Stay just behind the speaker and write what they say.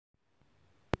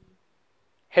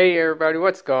Hey everybody,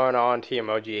 what's going on?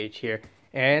 TMOGH here,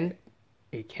 and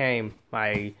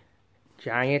my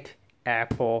giant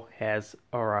apple has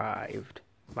arrived.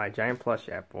 My giant plush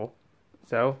apple.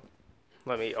 So,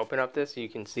 let me open up this so you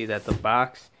can see that the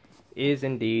box is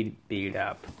indeed beat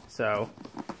up. So,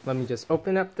 let me just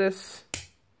open up this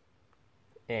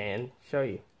and show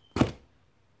you.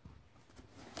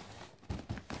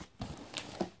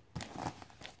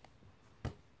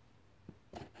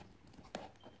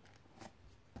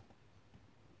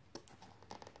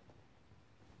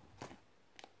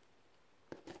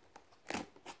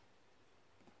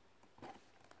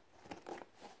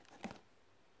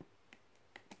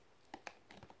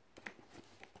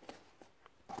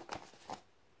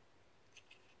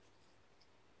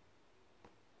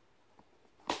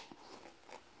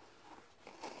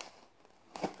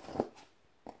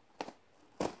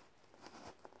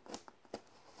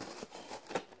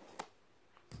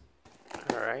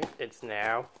 Alright, it's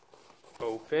now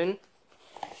open.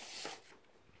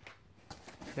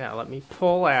 Now let me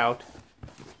pull out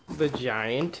the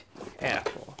giant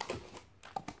apple.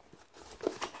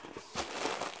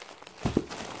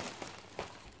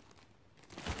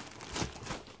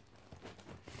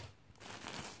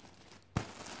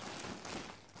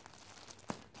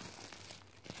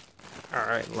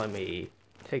 Alright, let me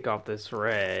take off this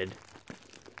red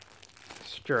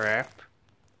strap.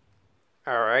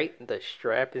 Alright, the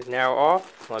strap is now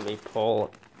off. Let me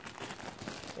pull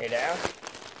it out.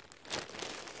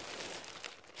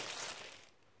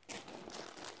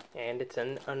 And it's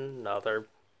in another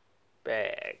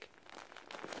bag.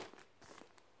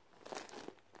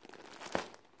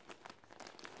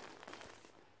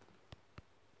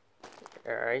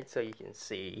 Alright, so you can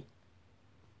see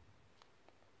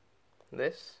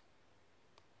this.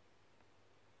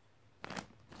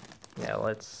 Now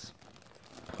let's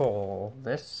pull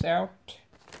this out.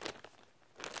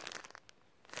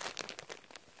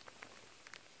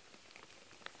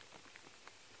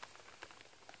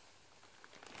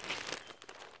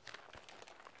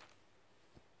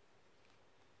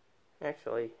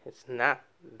 Actually, it's not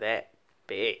that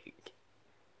big.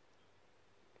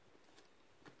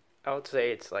 I would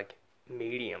say it's like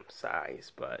medium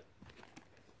size, but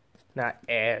not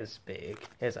as big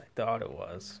as I thought it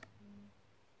was.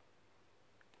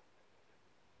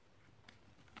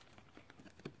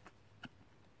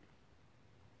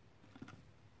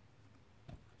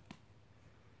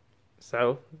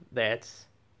 So, that's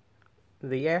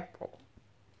the apple.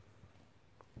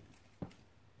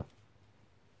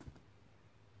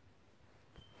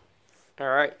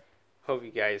 Alright, hope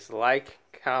you guys like,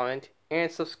 comment, and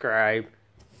subscribe.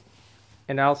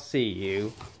 And I'll see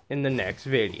you in the next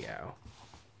video.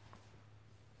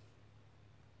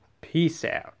 Peace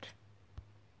out.